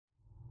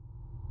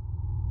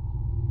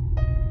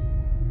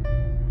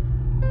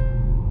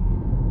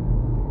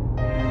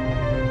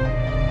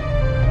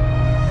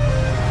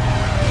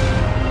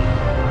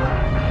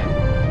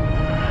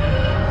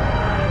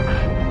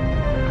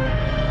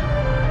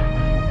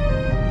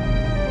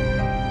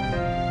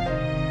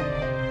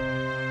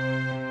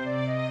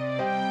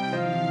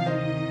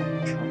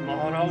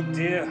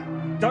dear.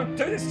 Don't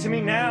do this to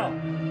me now.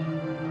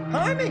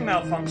 Timing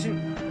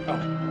malfunction?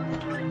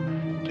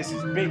 Oh, this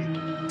is big.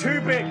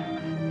 Too big.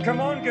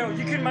 Come on, girl,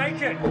 you can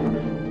make it.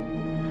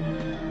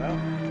 Well,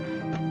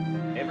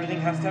 everything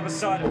has to have a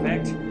side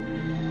effect.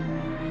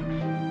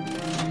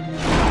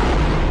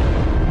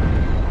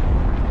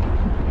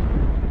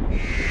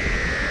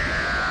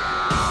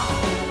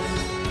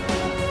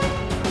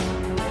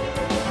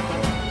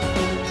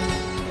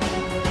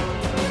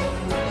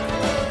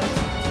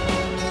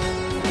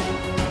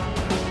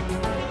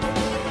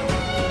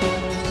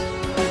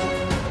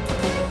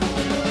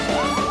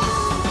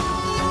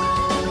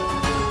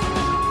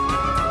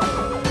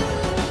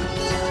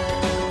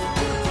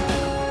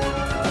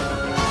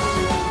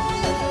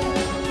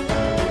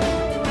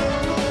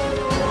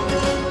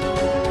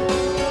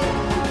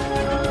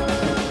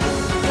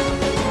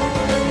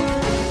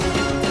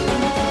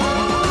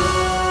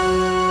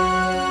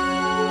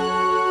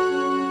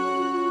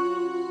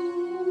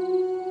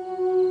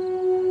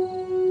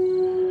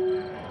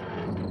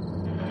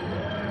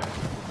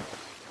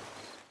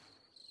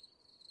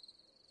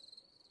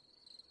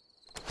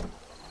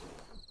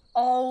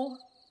 Oh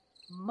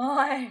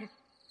my.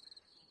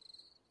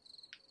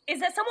 Is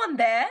there someone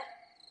there?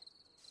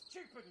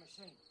 Stupid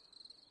machine.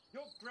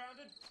 You're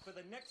grounded for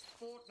the next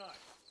fortnight.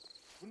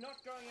 We're not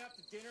going out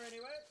to dinner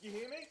anywhere, you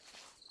hear me?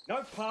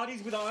 No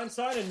parties with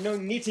Ironside and no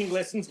knitting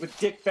lessons with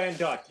Dick Van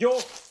Dyke.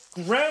 You're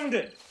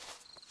grounded.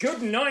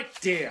 Good night,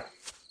 dear.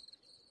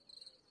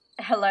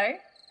 Hello?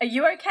 Are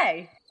you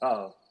okay?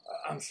 Oh,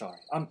 I'm sorry.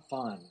 I'm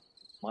fine.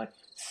 My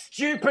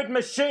stupid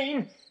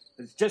machine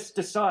has just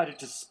decided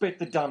to spit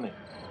the dummy.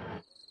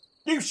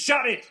 You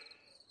shut it!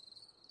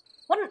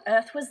 What on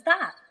earth was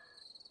that?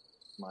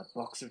 My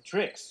box of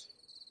tricks.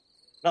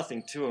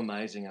 Nothing too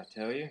amazing, I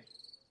tell you.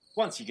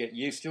 Once you get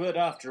used to it,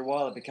 after a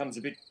while it becomes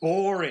a bit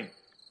boring.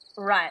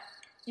 Right.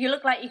 You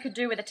look like you could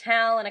do with a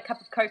towel and a cup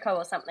of cocoa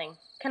or something.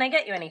 Can I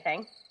get you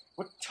anything?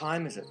 What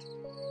time is it?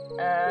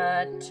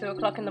 2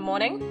 o'clock in the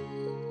morning?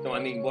 No, I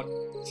mean, what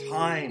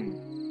time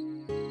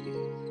it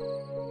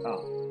is?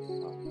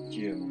 Oh,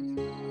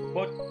 German.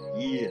 What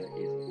year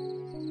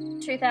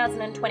is it?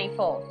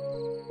 2024.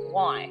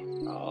 Why?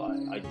 Oh,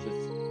 I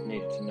just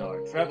needed to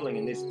know. Travelling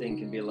in this thing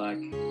can be like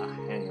a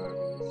hangover,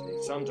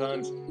 you see.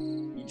 Sometimes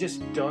you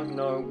just don't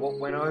know what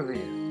went over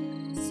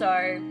you.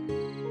 So,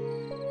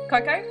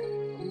 cocoa?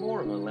 I'm more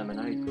of a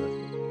lemonade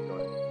person. Go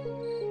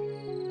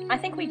ahead. I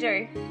think we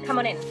do. Come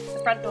on in.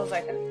 The front door's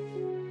open.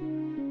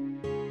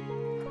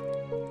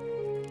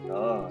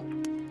 Oh.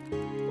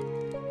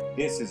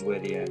 This is where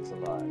the answer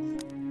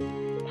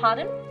lies.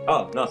 Pardon?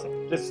 Oh,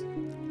 nothing. Just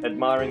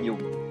admiring your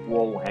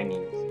wall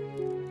hangings.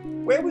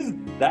 Where was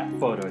that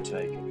photo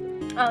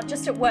taken? Oh,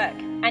 just at work.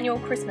 Annual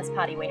Christmas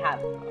party we have.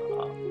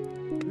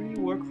 Who do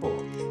you work for?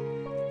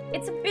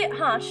 It's a bit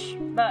hush,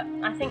 but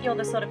I think you're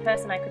the sort of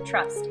person I could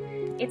trust.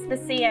 It's the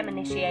CM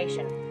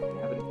initiation. You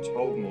haven't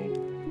told me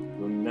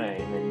your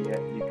name, and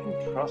yet you can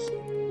trust me.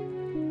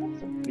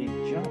 That's a big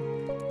jump.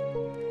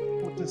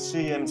 What does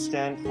CM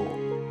stand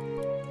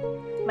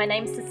for? My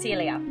name's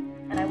Cecilia,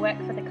 and I work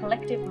for the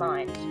Collective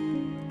Mind.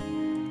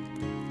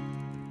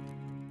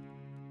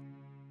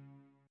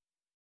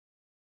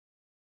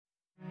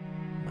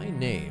 My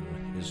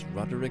name is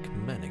Roderick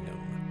Manningham,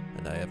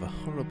 and I have a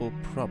horrible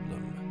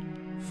problem.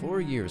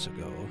 4 years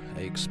ago,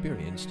 I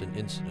experienced an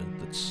incident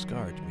that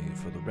scarred me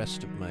for the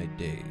rest of my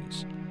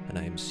days, and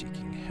I am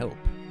seeking help.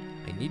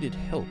 I needed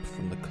help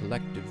from the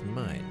Collective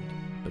Mind,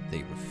 but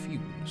they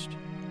refused.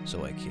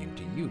 So I came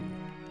to you.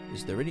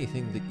 Is there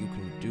anything that you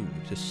can do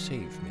to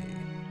save me?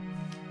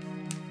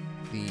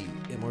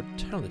 The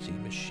Immortality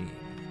Machine.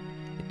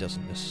 It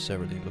doesn't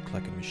necessarily look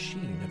like a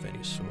machine of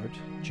any sort,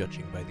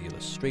 judging by the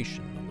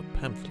illustration on the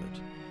pamphlet.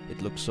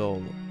 It looks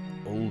all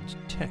old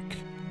tech.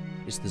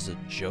 Is this a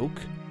joke?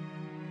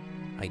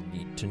 I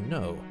need to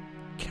know.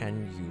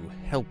 Can you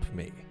help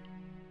me?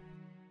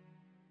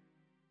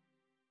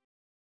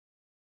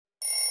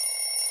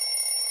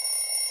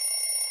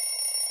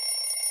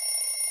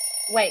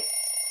 Wait,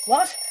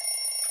 what?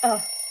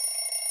 Oh,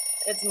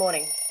 it's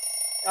morning.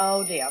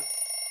 Oh dear.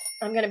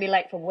 I'm going to be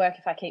late for work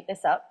if I keep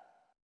this up.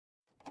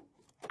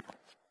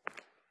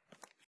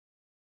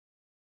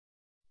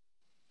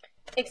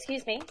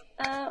 Excuse me,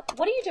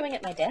 what are you doing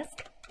at my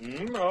desk?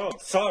 Oh,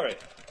 sorry.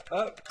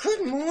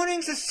 Good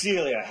morning,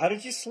 Cecilia. How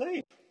did you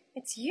sleep?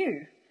 It's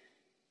you.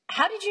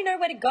 How did you know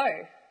where to go?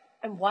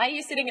 And why are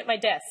you sitting at my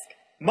desk?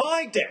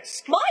 My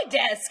desk. My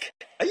desk!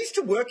 I used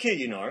to work here,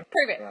 you know.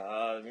 Prove it.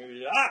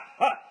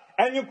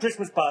 Annual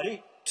Christmas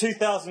party,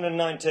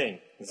 2019.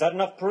 Is that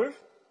enough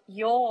proof?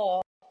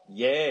 You're...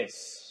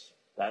 Yes,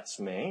 that's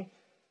me.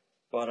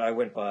 But I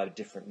went by a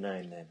different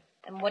name then.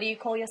 And what do you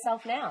call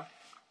yourself now?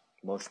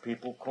 Most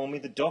people call me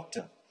the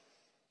Doctor.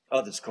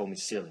 Others call me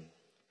silly.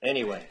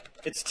 Anyway,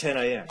 it's 10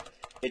 a.m.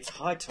 It's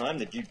high time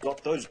that you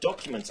got those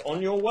documents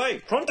on your way.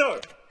 Pronto! Who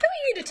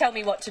are you to tell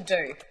me what to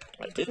do?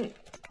 I didn't.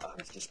 I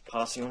was just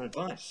passing on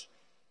advice.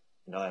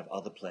 And I have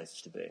other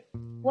places to be.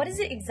 What is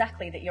it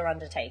exactly that you're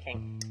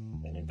undertaking?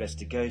 An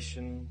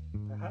investigation,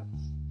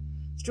 perhaps?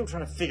 Still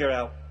trying to figure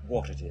out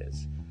what it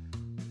is.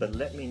 but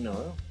let me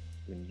know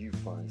when you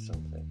find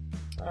something.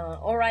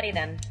 Alrighty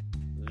then.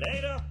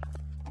 Later!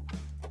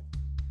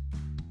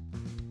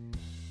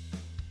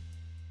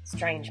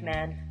 Strange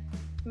man.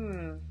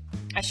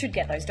 I should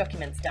get those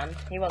documents done.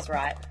 He was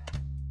right.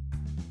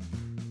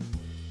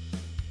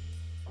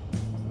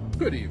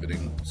 Good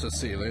evening,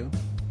 Cecilia.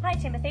 Hi,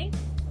 Timothy.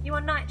 You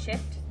on night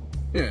shift?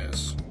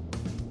 Yes.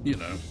 You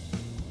know,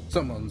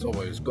 someone's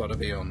always got to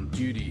be on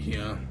duty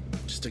here,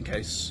 just in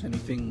case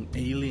anything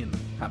alien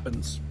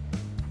happens.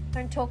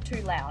 Don't talk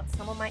too loud.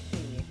 Someone might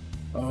hear you.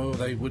 Oh,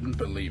 they wouldn't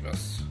believe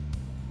us.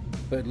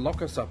 They'd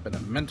lock us up in a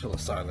mental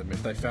asylum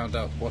if they found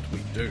out what we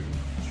do.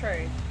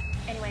 True.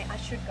 Anyway, I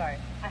should go.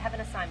 I have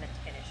an assignment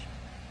to finish.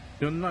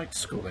 You're night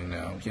schooling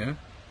now, yeah?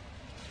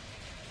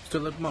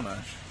 Still at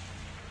Monash?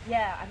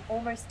 Yeah, I'm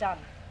almost done.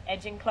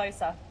 Edging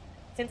closer.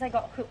 Since I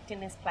got hooked in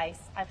this place,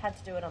 I've had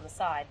to do it on the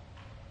side.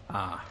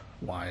 Ah,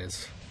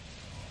 wise.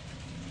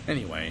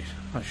 Anyway,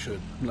 I should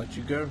let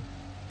you go.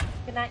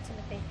 Good night,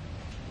 Timothy.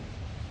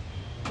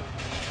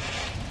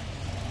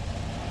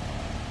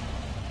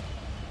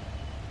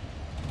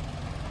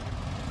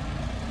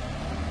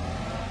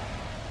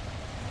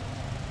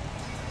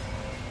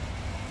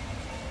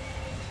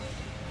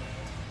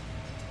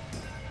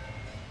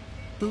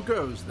 Who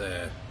goes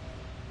there?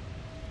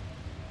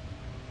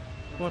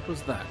 What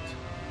was that?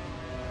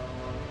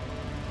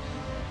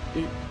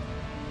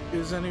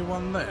 Is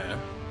anyone there?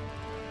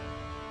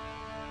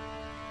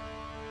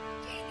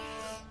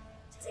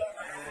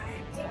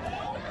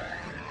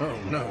 Oh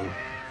no,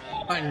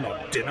 I'm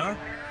not dinner.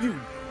 You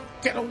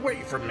get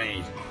away from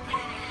me.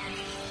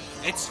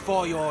 It's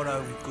for your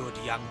own good,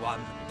 young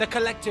one. The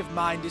collective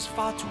mind is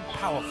far too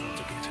powerful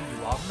to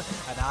continue on,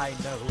 and I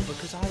know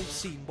because I've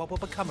seen what will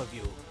become of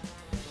you.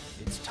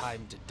 It's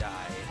time to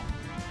die.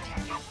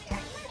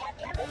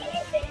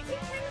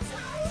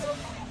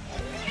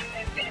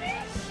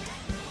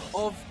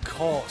 Of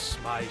course,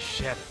 my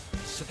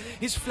sheriffs.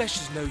 His flesh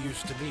is no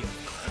use to me,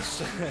 of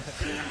course.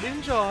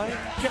 Enjoy.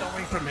 Get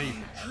away from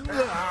me.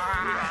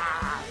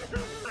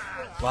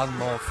 One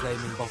more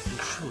flaming bottle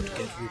should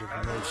get rid of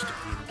most of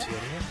the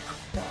interior.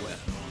 Well,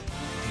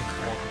 the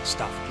important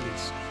stuff at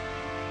least.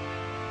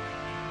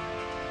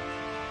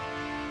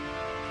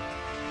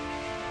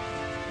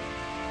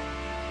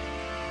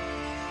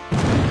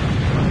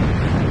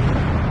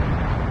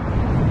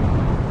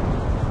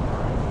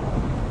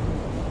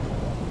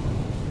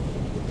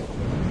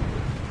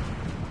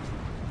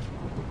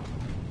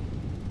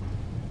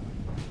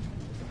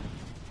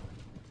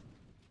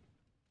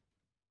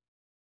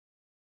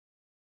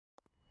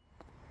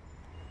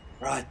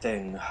 Right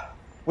then.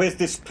 Where's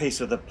this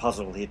piece of the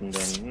puzzle hidden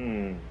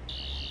then?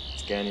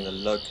 Scanning the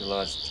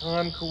localized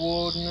time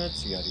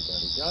coordinates, yada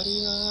yada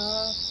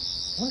yada.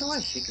 Wonder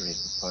why Hickory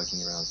was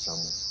poking around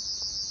somewhere.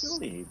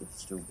 Surely he would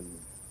still be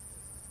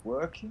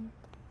working.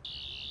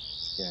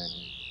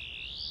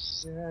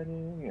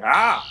 Scanning.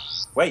 Ah!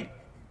 Wait!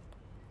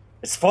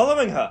 It's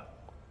following her!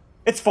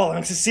 It's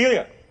following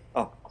Cecilia!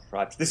 Oh,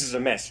 cripes, this is a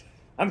mess.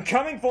 I'm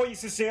coming for you,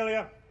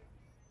 Cecilia!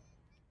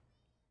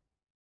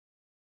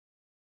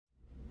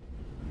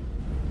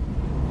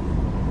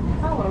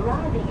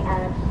 Arriving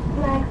at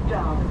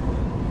Flagstone.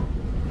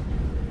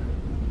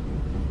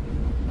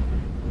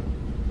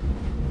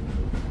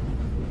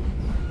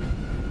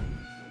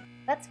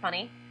 That's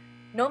funny.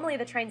 Normally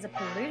the trains are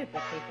polluted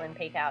with people in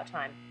peak hour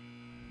time.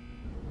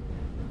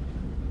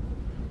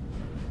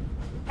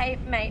 Hey,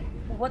 mate,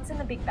 what's in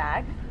the big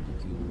bag?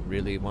 You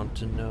really want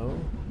to know?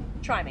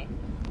 Try me.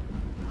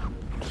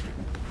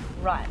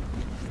 Right.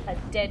 A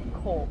dead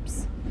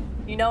corpse.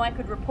 You know I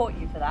could report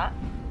you for that.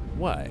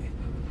 Why?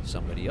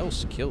 Somebody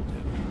else killed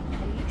him.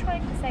 Are you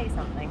trying to say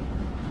something?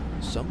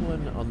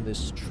 Someone on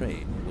this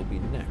train will be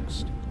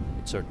next.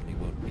 It certainly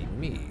won't be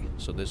me,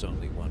 so there's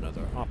only one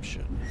other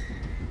option.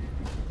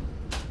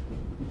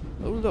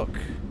 Oh look,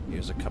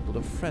 here's a couple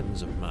of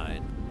friends of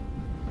mine.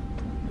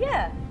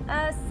 Yeah,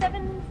 a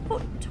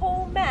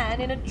 7-foot-tall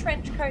man in a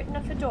trench coat and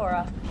a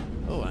fedora.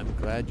 Oh, I'm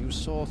glad you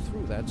saw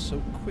through that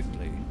so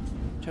quickly.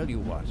 Tell you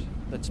what,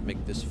 let's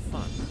make this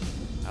fun.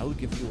 I'll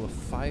give you a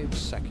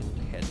 5-second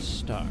head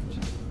start.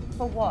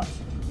 For what?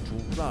 To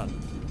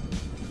run.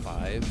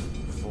 5,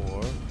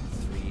 4, 3,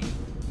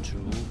 2,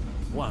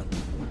 1.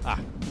 Ah,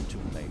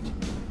 too late.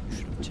 You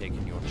should have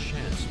taken your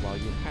chance while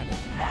you had it.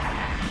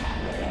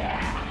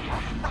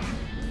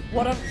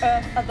 What on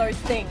earth are those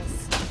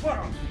things? What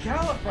on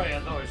Gallifrey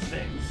are those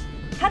things?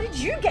 How did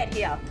you get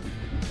here?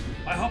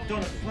 I hopped on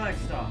at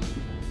Flagstaff.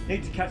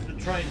 Need to catch the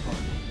train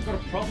home. Got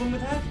a problem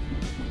with that?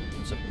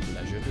 It's a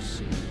pleasure to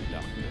see you,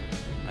 Doctor.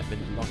 I've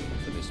been longing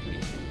for this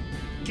meeting.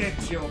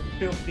 Get your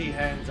filthy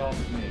hands off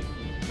me.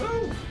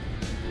 Ooh!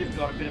 You've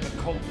got a bit of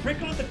a cold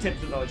prickle at the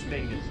tips of those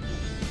fingers.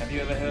 Have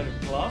you ever heard of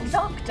gloves?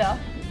 Doctor?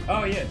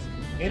 Oh, yes.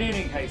 In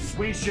any case,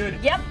 we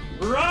should... Yep.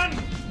 Run!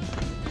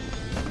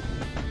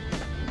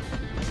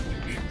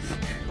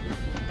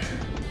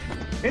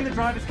 In the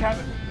driver's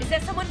cabin. Is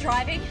there someone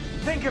driving?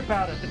 Think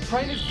about it. The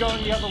train is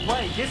going the other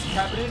way. This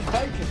cabin is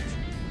vacant.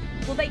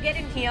 Will they get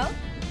in here?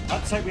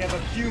 I'd say we have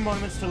a few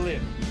moments to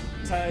live.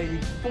 Say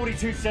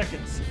 42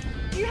 seconds.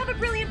 Do you have a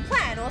brilliant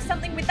plan or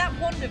something with that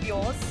wand of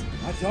yours?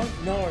 I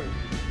don't know.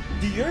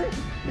 Do you?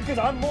 Because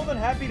I'm more than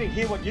happy to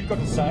hear what you've got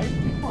to say.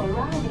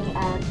 Arriving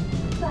at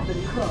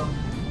Southern Cross.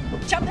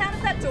 Jump out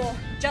of that door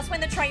just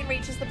when the train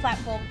reaches the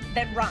platform,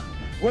 then run.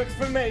 Works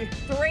for me.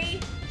 3,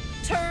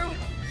 2,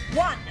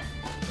 1.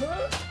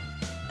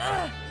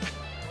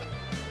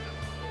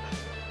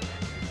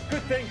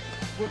 Good thing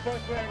we're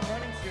both wearing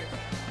running suits.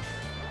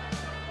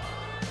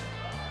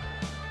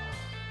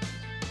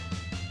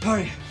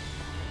 Sorry,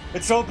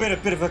 it's all been a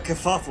bit of a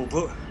kerfuffle,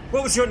 but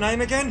what was your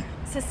name again?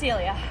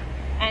 Cecilia,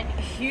 and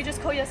you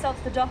just call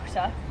yourself the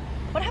Doctor.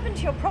 What happened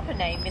to your proper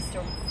name,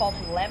 Mr. Bob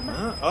Lem?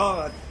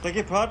 I beg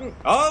your pardon?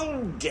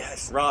 Oh,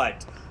 yes,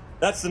 right.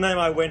 That's the name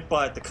I went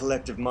by at the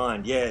Collective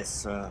Mind,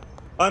 yes.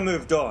 I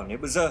moved on. It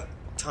was,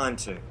 time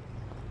to.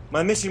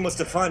 My mission was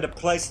to find a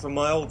place for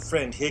my old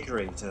friend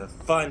Hickory, to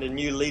find a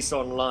new lease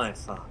on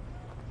life.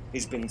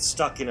 He's been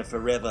stuck in a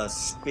forever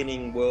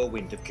spinning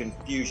whirlwind of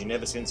confusion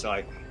ever since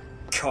I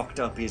cocked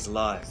up his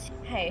life.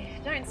 Hey,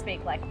 don't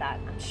speak like that.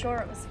 I'm sure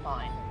it was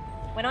fine.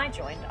 When I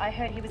joined, I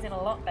heard he was in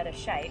a lot better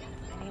shape,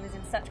 and he was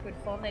in such good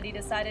form that he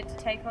decided to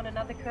take on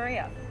another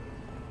career.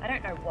 I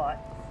don't know what,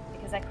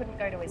 because I couldn't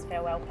go to his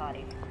farewell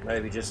party.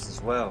 Maybe just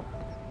as well.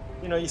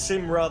 You know, you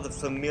seem rather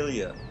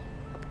familiar.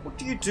 What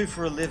do you do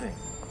for a living?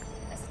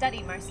 I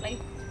study mostly,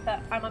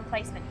 but I'm on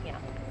placement here.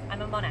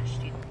 I'm a Monash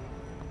student.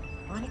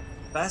 I find it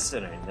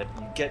fascinating that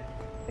you get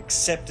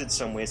accepted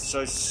somewhere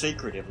so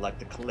secretive like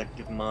the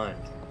Collective Mind.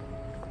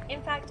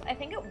 In fact, I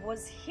think it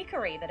was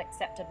Hickory that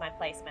accepted my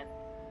placement.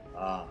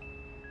 Ah,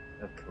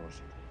 of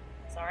course.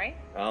 Sorry?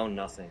 Oh,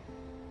 nothing.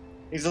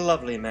 He's a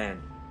lovely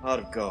man,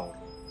 heart of gold.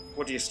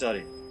 What do you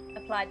study?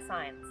 Applied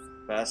science.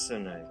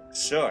 Fascinating.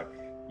 So,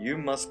 you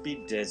must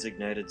be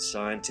designated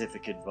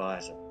scientific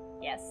advisor.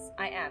 Yes,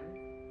 I am.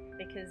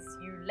 Because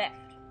you left,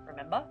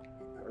 remember?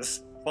 It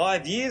was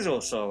 5 years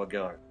or so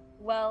ago.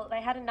 Well,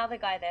 they had another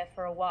guy there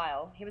for a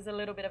while. He was a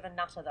little bit of a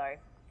nutter, though. I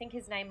think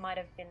his name might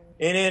have been...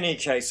 In any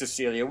case,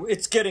 Cecilia,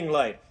 it's getting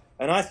late,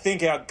 and I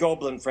think our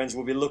goblin friends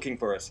will be looking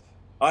for us.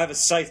 I have a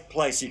safe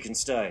place you can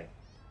stay.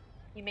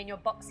 You mean your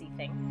boxy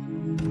thing?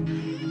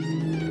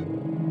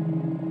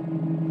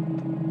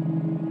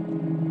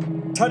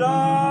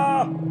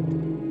 Ta-da!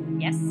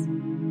 Yes.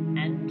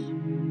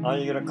 And? Are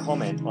you going to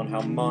comment on how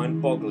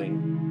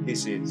mind-boggling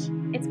this is?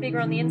 It's bigger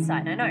on the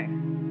inside, I know.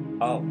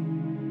 Oh,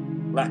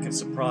 lack of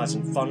surprise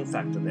and fun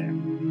factor there.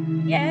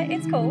 Yeah,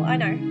 it's cool, I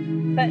know.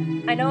 But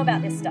I know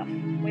about this stuff.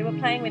 We were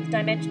playing with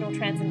dimensional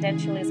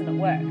transcendentalism at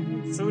work.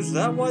 So is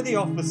that why the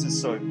office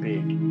is so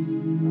big?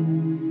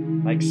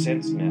 Makes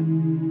sense now.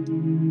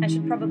 I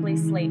should probably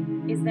sleep.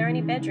 Is there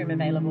any bedroom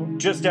available?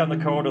 Just down the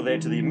corridor there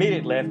to the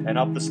immediate left and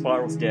up the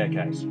spiral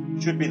staircase.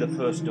 Should be the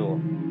first door.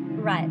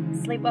 Right.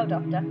 Sleep well,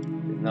 Doctor.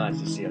 Good night,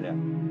 Cecilia.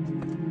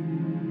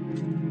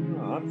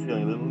 Oh, I'm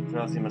feeling a little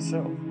drowsy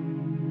myself.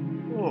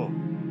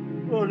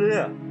 Oh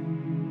dear.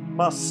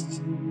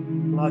 Must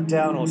lie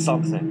down or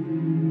something.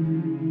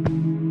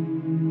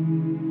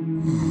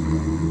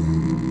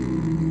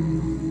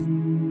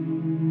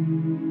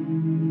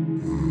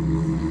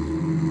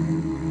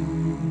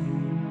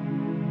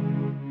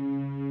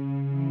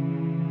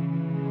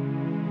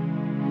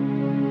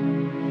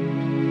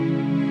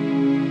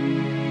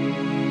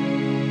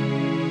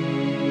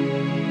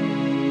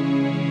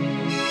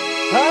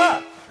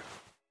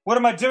 What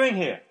am I doing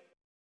here?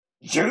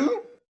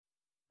 You?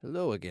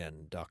 Hello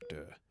again,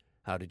 Doctor.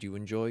 How did you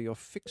enjoy your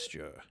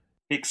fixture?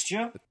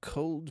 Fixture? The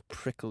cold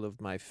prickle of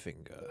my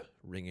finger.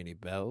 Ring any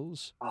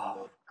bells?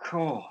 Oh, of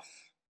course.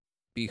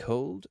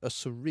 Behold a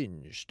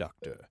syringe,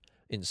 Doctor.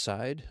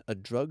 Inside, a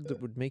drug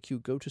that would make you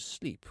go to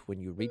sleep when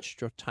you reached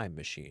your time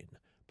machine,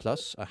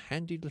 plus a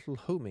handy little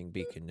homing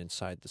beacon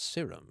inside the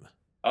serum.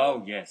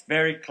 Oh, yes,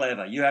 very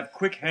clever. You have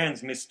quick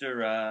hands, Mr.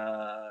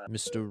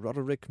 Mr.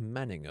 Roderick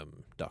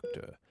Manningham,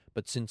 Doctor.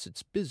 But since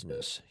it's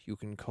business, you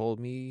can call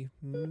me,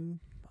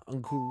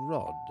 Uncle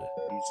Rod.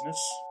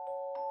 Business?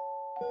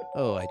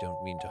 Oh, I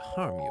don't mean to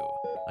harm you.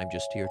 I'm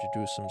just here to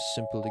do some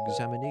simple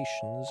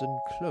examinations and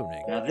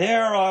cloning. Now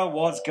there I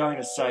was going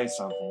to say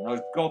something. Those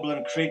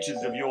goblin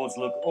creatures of yours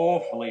look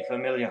awfully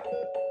familiar.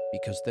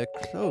 Because they're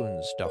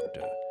clones,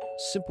 Doctor.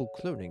 Simple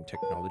cloning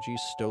technology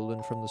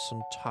stolen from the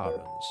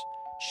Sontarans.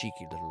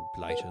 Cheeky little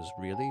blighters,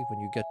 really,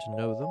 when you get to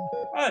know them.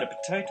 I had a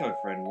potato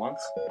friend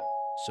once.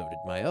 So did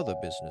my other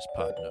business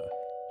partner.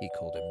 He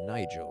called him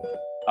Nigel.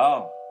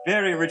 Oh,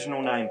 very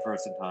original name for a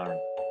Sontaran.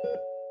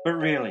 But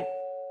really,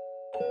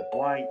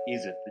 why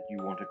is it that you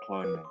want to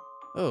clone me?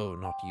 Oh,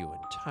 not you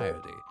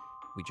entirely.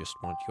 We just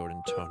want your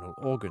internal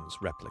organs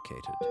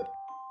replicated.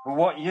 For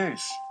what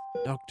use?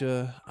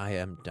 Doctor, I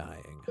am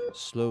dying,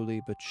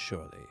 slowly but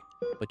surely.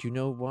 But you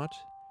know what?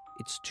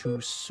 It's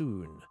too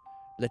soon.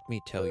 Let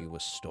me tell you a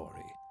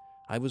story.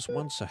 I was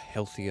once a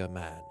healthier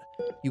man.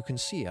 You can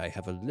see I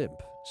have a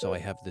limp, so I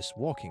have this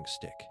walking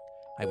stick.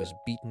 I was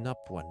beaten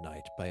up one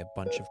night by a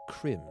bunch of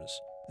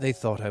crims. They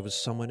thought I was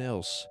someone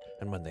else,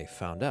 and when they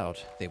found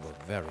out, they were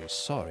very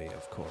sorry,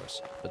 of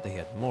course, but they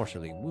had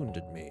mortally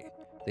wounded me.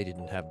 They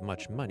didn't have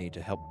much money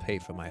to help pay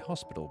for my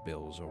hospital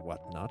bills or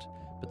whatnot,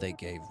 but they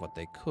gave what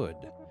they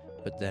could.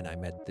 But then I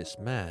met this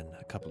man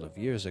a couple of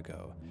years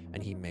ago,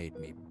 and he made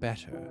me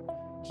better.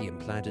 He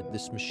implanted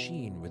this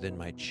machine within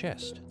my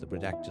chest that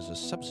would act as a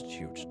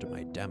substitute to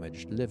my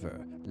damaged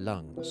liver,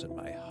 lungs, and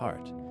my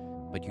heart.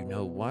 But you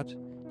know what?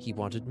 He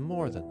wanted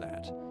more than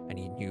that, and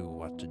he knew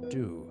what to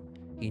do.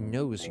 He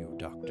knows you,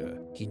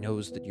 Doctor. He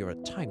knows that you're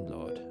a Time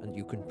Lord, and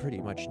you can pretty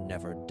much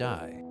never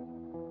die.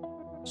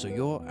 So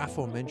your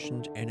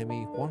aforementioned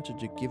enemy wanted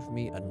to give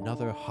me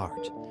another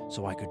heart,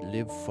 so I could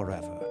live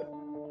forever.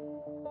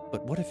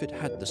 But what if it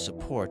had the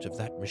support of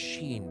that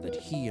machine that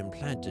he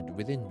implanted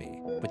within me?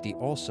 With the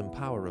awesome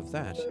power of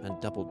that, and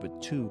doubled with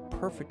 2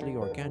 perfectly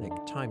organic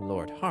Time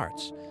Lord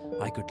hearts,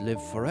 I could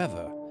live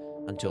forever.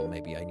 Until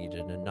maybe I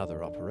needed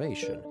another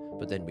operation,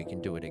 but then we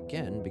can do it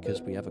again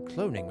because we have a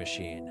cloning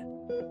machine.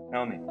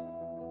 Tell me,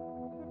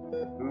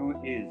 who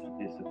is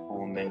this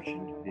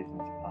aforementioned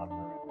business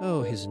partner?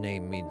 Oh, his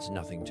name means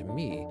nothing to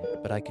me,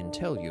 but I can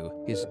tell you,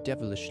 his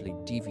devilishly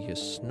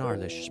devious,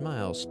 snarlish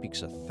smile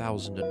speaks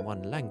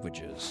 1,001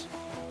 languages.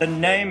 The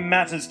name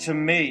matters to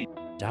me.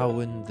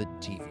 Darwin the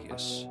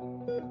Devious.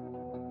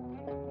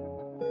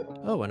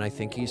 Oh, and I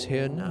think he's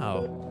here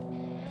now.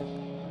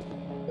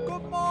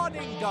 Good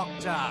morning,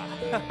 Doctor.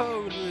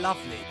 Oh,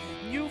 lovely.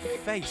 New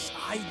face.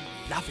 I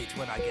love it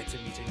when I get to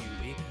meet a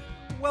newbie.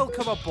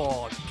 Welcome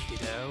aboard,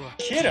 kiddo.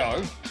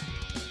 Kiddo?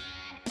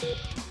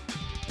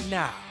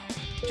 Now,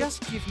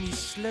 just give me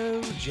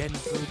slow,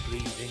 gentle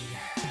breathing.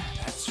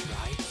 That's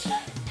right.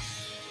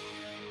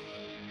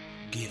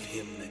 Give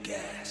him the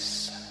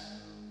gas.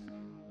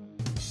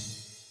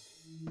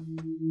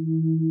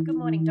 Good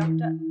morning,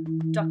 Doctor.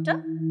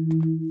 Doctor?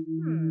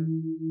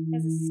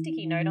 There's a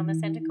sticky note on the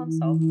center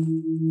console.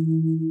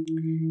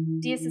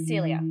 Dear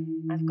Cecilia,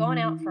 I've gone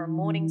out for a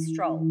morning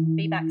stroll.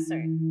 Be back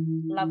soon.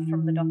 Love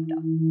from the Doctor.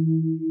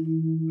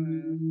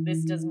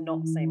 This does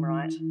not seem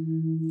right.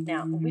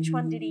 Now, which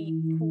one did he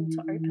pull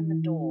to open the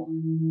door?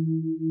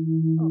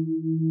 Oh.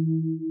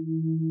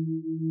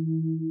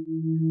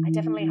 I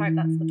definitely hope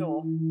that's the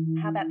door.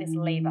 How about this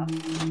lever?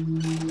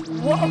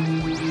 Whoa!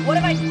 What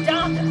have I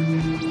done?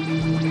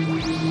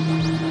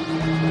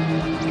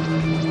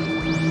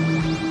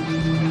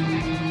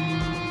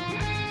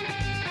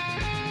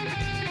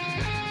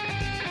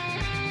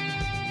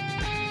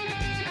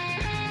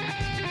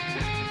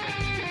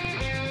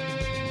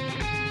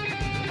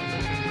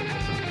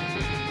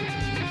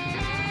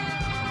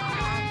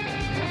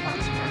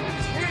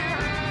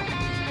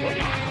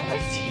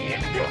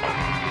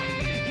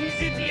 He's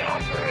in the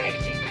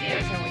operating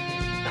theater with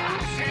his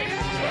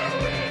nonsense.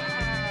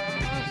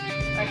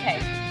 Okay,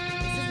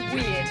 this is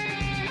weird.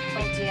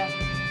 Oh dear,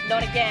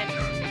 not again.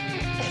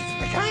 It's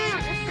the car!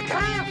 It's the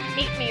car!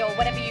 Eat me or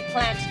whatever you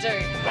plan to do.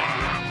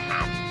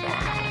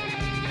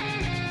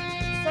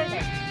 So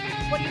then,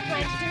 what do you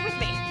plan to do with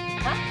me?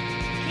 Huh?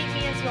 Keep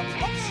me as your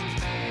pet?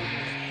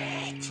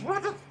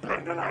 What a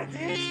splendid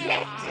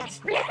idea!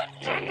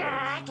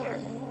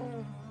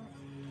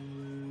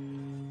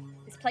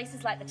 This place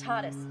is like the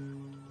TARDIS,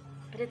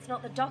 but it's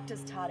not the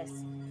Doctor's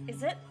TARDIS,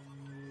 is it?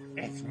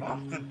 It's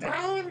not the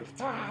Darwin's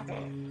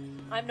TARDIS.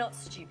 I'm not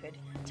stupid.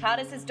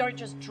 TARDISes don't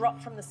just drop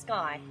from the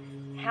sky.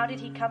 How did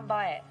he come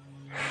by it?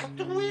 How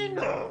do we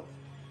know?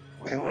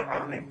 We were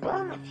only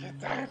born a few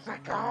days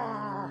ago.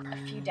 A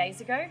few days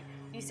ago?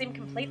 You seem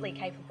completely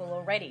capable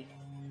already.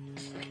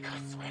 It's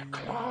because we're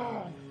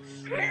clones.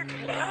 We're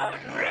clone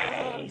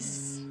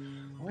race.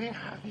 We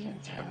have the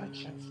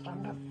intelligence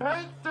from the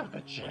best of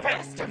the chairs.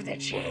 Best of the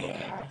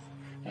chairs.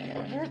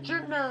 The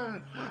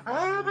original.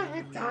 Oh, but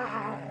he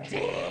died.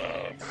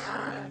 Dead.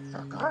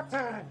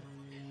 Forgotten.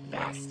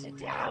 Master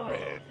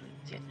Darwin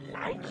didn't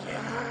like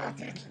him.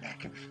 Didn't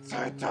like him. So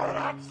he told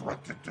us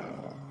what to do.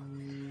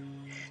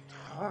 He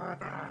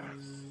told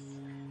us.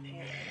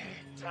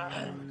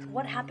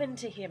 What happened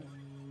to him?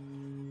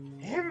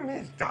 Him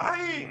is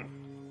dying.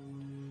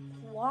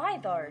 Why,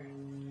 though?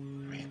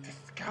 We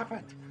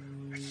discovered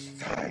a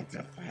side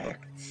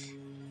effect.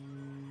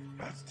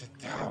 Master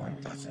Darwin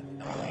doesn't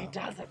know. He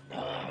doesn't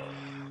know.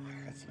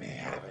 Because we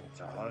haven't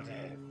told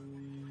him.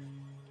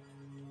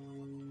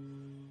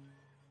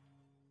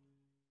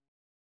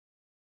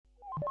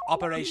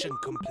 Operation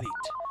complete.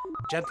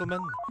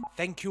 Gentlemen,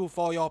 thank you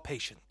for your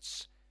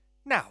patience.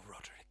 Now,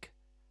 Roderick,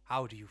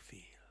 how do you feel?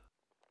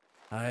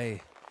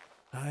 I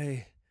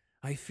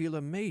feel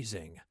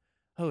amazing.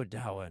 Oh,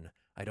 Darwin,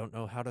 I don't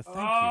know how to thank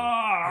you.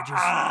 I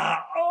just...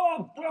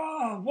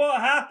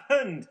 What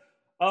happened?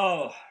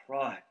 Oh,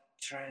 right,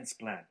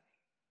 transplant.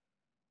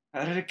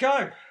 How did it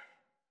go?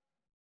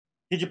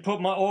 Did you put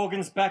my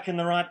organs back in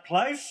the right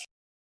place?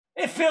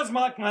 It feels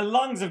like my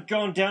lungs have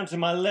gone down to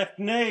my left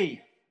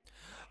knee.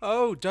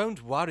 Oh,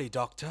 don't worry,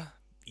 Doctor.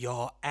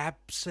 You're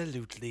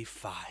absolutely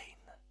fine.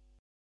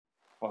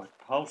 Both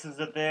pulses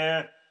are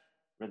there.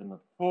 Rhythm of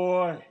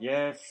 4,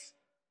 yes.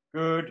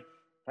 Good.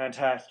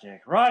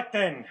 Fantastic. Right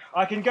then,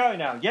 I can go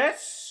now,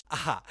 yes?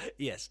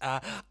 Yes.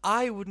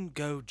 I wouldn't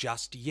go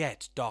just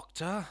yet,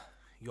 Doctor.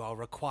 You're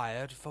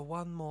required for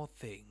one more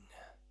thing.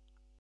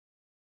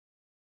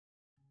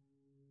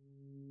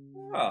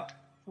 Ah,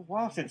 it's a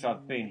while since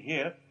I've been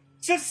here.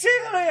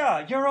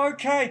 Cecilia! You're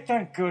okay,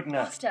 thank goodness.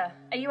 Master,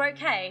 are you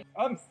okay?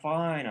 I'm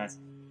fine, I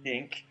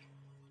think.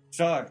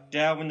 So,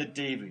 Darwin the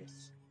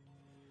Devious.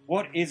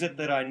 What is it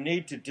that I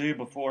need to do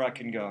before I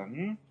can go,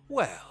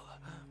 Well,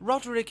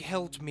 Roderick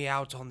helped me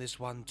out on this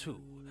one too,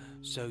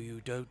 so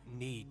you don't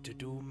need to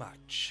do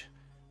much.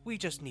 We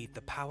just need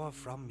the power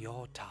from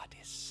your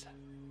TARDIS.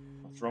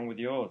 What's wrong with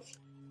yours?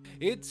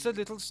 It's a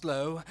little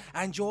slow,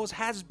 and yours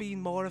has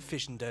been more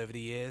efficient over the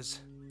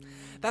years.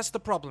 That's the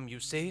problem, you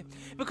see.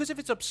 Because of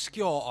its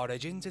obscure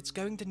origins, it's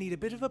going to need a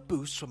bit of a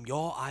boost from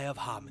your Eye of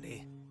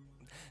Harmony.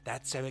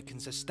 That's so it can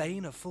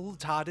sustain a full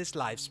TARDIS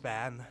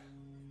lifespan.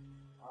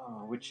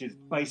 Ah, which is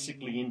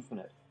basically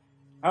infinite.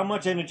 How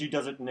much energy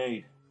does it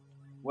need?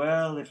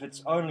 Well, if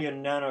it's only a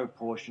nano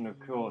portion, of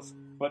course,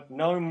 but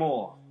no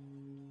more.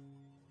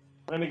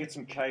 Let me get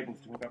some cables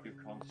to hook up your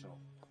console.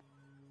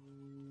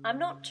 I'm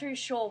not too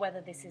sure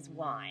whether this is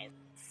wise.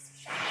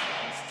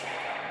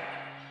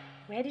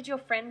 Where did your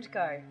friend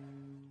go?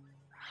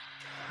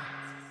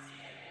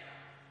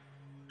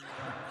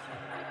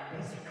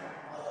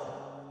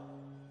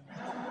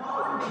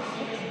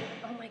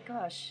 Oh my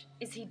gosh,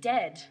 is he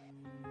dead?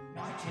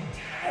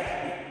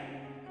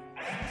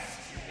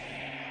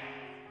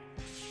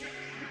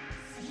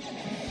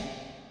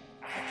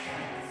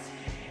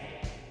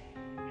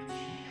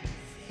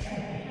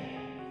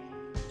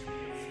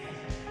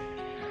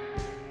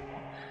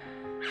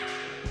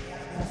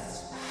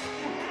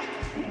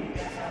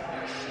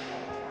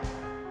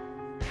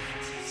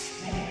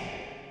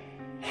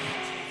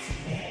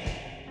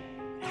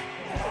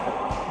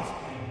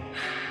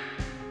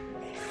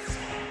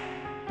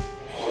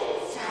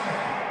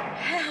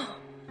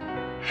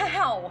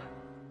 How?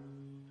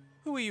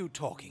 Who are you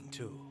talking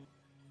to?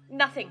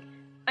 Nothing.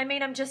 I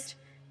mean,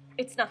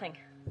 it's nothing,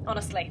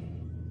 honestly.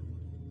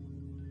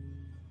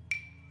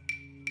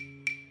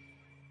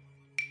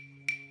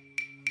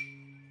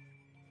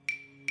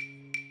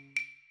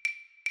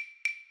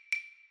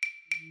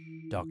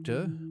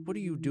 Doctor, what are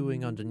you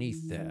doing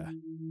underneath there?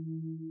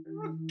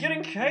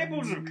 Getting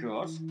cables, of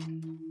course.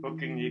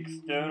 Hooking the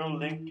external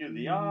link of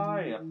the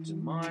eye up to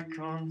my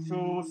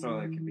console so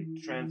it can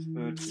be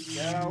transferred to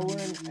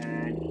Darwin,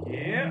 and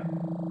here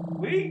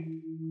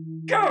we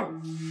go!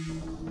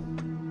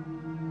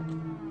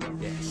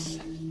 Yes,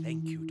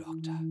 thank you,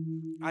 Doctor.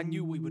 I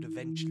knew we would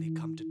eventually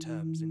come to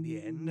terms in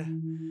the end.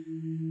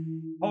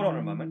 Hold on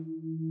a moment.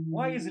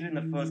 Why is it in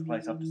the first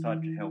place I've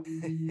decided to help?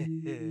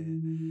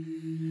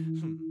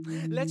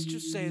 Let's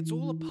just say it's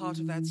all a part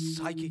of that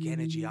psychic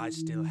energy I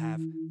still have.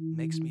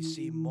 Makes me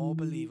seem more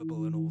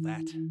believable and all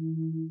that.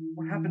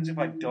 What happens if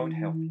I don't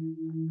help you?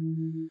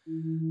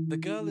 The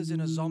girl is in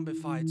a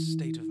zombified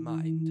state of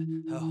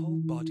mind. Her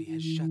whole body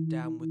has shut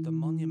down with the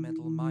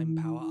monumental mind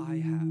power I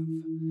have.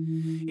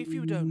 If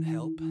you don't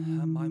help,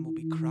 her mind will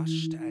be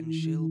crushed and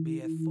she'll be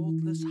a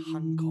thoughtless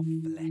hunk of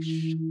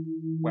flesh.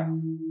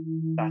 Well,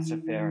 that's a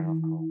fair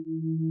enough call.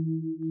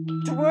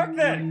 To work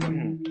then! To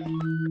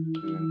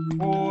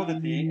ensure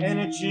that the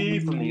energy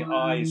from the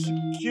eye is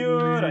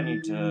secured, I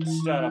need to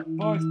start up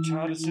both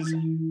TARDISes,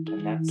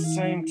 and at the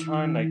same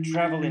time they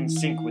travel in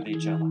sync with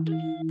each other.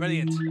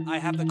 Brilliant. I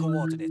have the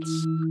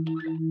coordinates.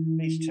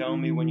 Please tell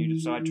me when you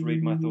decide to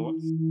read my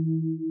thoughts.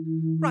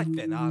 Right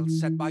then, I'll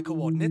set my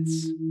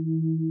coordinates.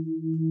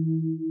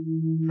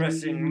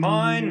 Pressing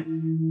mine,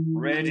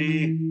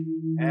 ready,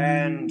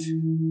 and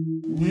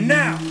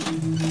now!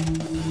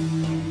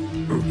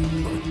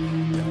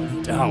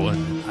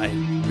 Darwin, I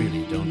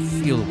really don't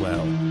feel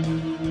well.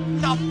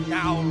 Not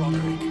now,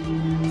 Roderick.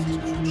 This is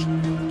crucial.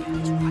 Get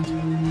this right.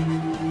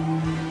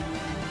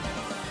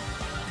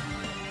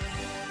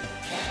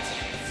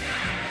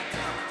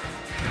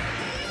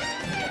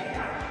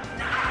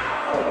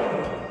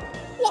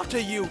 What are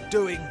you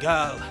doing,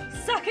 girl?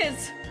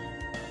 Suckers!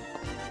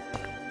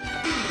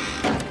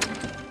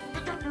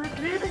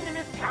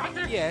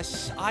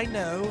 Yes, I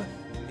know,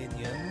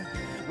 minion.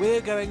 We're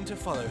going to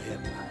follow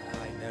him.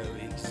 I know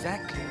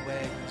exactly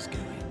where he's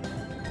going.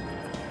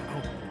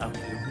 How do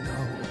you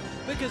know?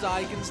 Because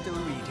I can still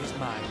read his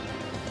mind.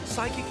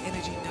 Psychic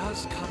energy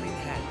does come in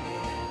handy.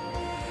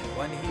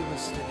 When he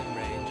was still in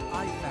range,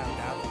 I found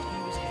out that he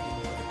was heading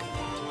for the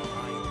collective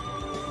mind.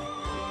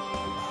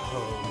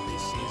 Oh,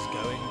 this is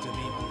going to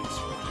be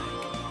blissful.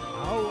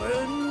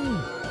 Owen!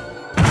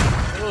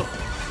 Ugh,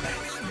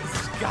 that's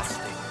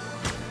disgusting.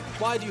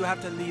 Why do you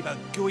have to leave a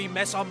gooey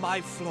mess on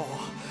my floor?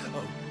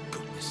 Oh,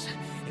 goodness.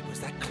 It was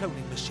that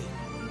cloning machine.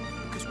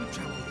 Because we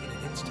travel in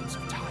an instance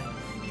of time,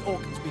 the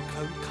organs we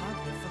cloned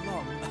can't live for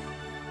long.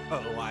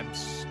 Oh, I'm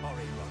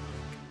sorry,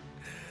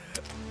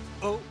 Roderick.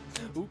 Oh,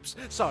 oops,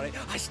 sorry.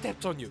 I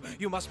stepped on you.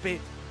 You must be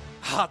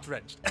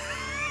heart-wrenched.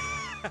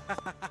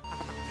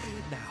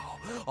 Now,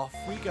 off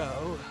we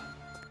go.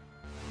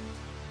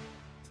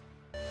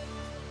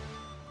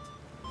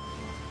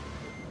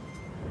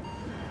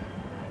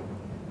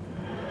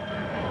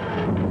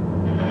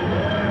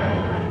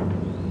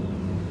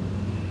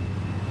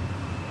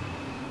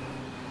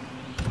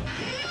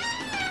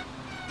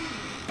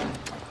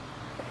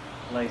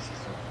 Place is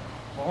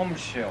a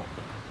bombshell.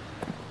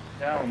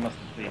 Dallin must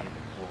have been here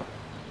before.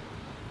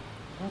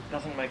 That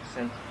doesn't make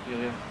sense,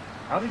 Ophelia.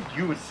 How did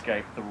you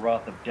escape the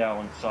wrath of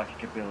Dowlin's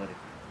psychic ability?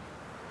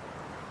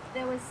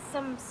 There was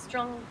some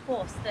strong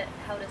force that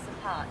held us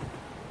apart.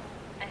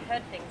 I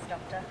heard things,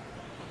 Doctor.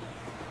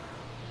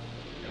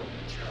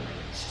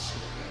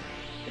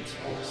 It's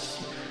all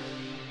secret.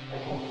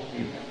 All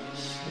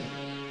humans.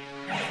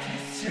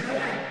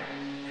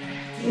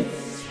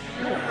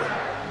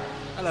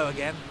 Hello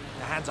again.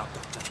 Now hands up,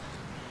 Doctor.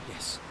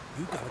 Yes,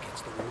 you go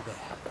against the wall there.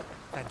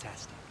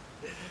 Fantastic.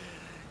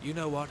 You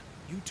know what?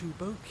 You two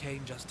both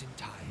came just in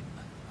time.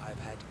 I've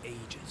had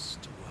ages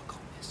to work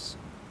on this.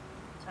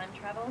 Time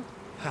travel?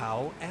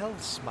 How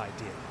else, my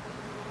dear?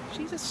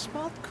 She's a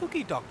smart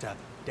cookie, Doctor.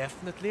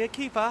 Definitely a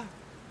keeper.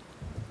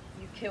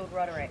 You killed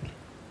Roderick.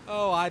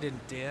 Oh, I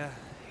didn't, dear.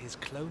 His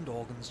cloned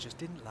organs just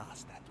didn't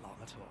last that long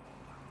at all.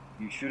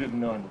 You should have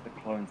known that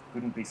the clones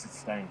couldn't be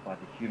sustained by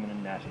the human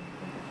anatomy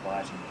when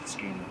devising that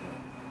scheme of yours.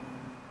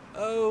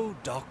 Oh,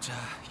 Doctor,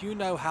 you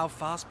know how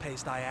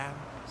fast-paced I am.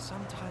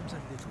 Sometimes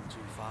a little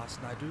too fast,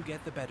 and I do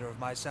get the better of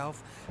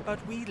myself.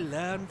 But we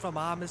learn from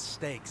our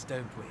mistakes,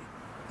 don't we?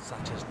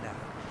 Such as now.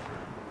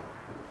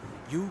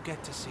 You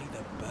get to see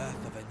the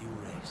birth of a new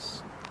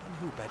race. And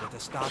who better to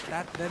start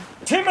that than...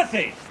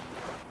 Timothy!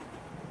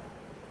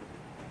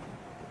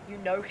 You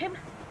know him?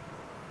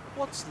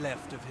 What's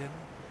left of him?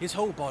 His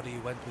whole body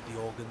went with the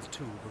organs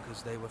too,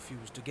 because they were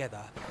fused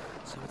together.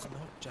 So it's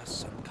not just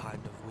some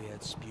kind of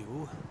weird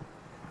spew.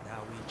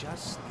 Now we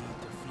just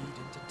need to feed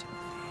into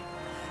Timothy.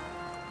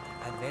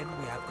 And then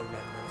we have the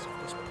remnants of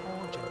this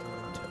poor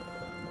gentleman too.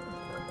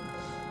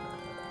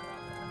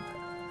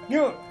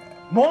 You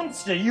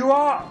monster, you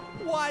are!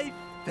 Why,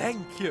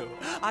 thank you.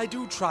 I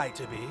do try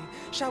to be,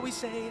 shall we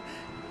say,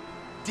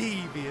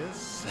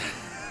 devious.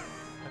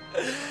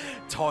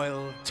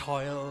 Toil,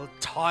 toil,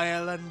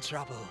 toil and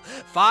trouble.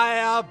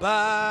 Fire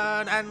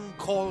burn and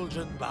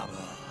cauldron bubble.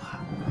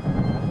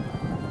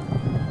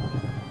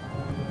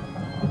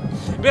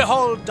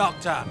 Behold,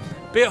 Doctor,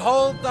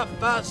 behold the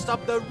first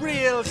of the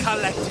real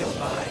collective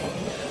mind.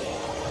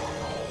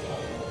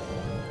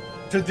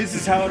 So this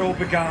is how it all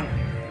began.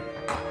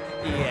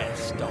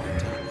 Yes,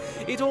 Doctor.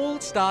 It all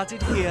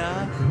started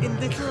here in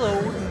little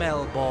old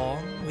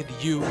Melbourne with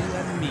you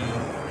and me.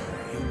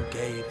 You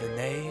gave the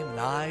name and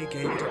I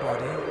gave it a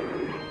body.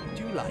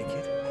 Do you like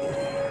it?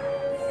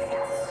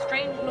 It's a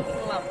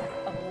strange-looking lump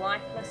of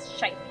lifeless,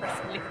 shapeless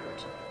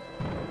liquid.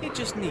 It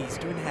just needs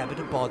to inhabit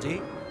a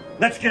body.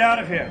 Let's get out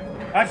of here.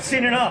 I've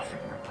seen enough.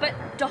 But,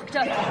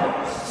 Doctor...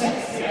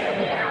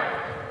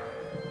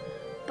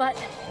 But...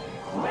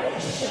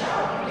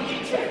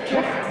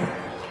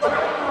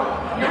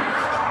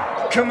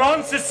 Come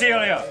on,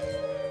 Cecilia!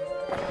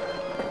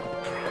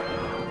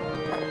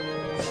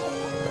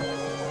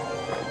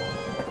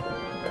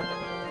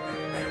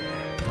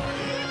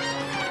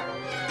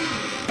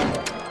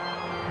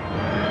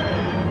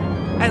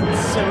 And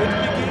so it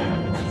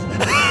begins.